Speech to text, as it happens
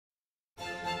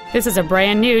This is a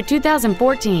brand new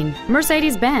 2014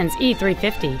 Mercedes-Benz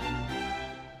E350.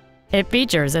 It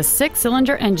features a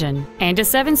 6-cylinder engine and a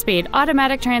 7-speed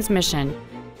automatic transmission.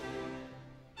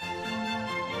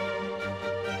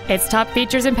 Its top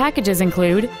features and packages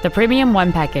include the Premium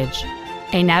One package,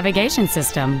 a navigation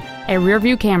system, a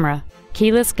rear-view camera,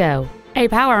 keyless go, a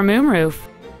power moonroof,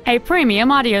 a premium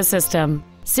audio system,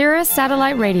 Sirius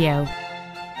satellite radio,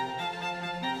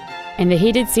 and the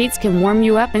heated seats can warm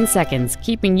you up in seconds,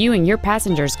 keeping you and your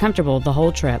passengers comfortable the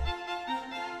whole trip.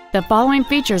 The following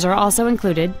features are also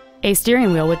included: a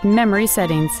steering wheel with memory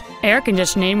settings, air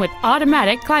conditioning with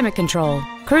automatic climate control,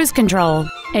 cruise control,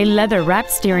 a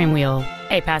leather-wrapped steering wheel,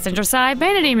 a passenger side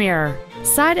vanity mirror,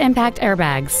 side impact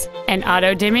airbags, an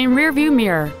auto-dimming rear-view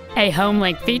mirror, a home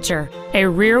link feature, a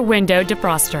rear window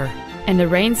defroster, and the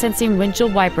rain-sensing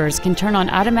windshield wipers can turn on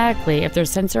automatically if their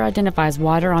sensor identifies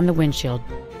water on the windshield.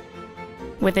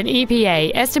 With an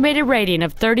EPA estimated rating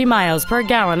of 30 miles per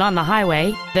gallon on the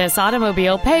highway, this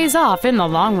automobile pays off in the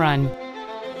long run.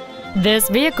 This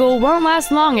vehicle won't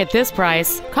last long at this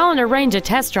price. Call and arrange a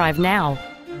test drive now.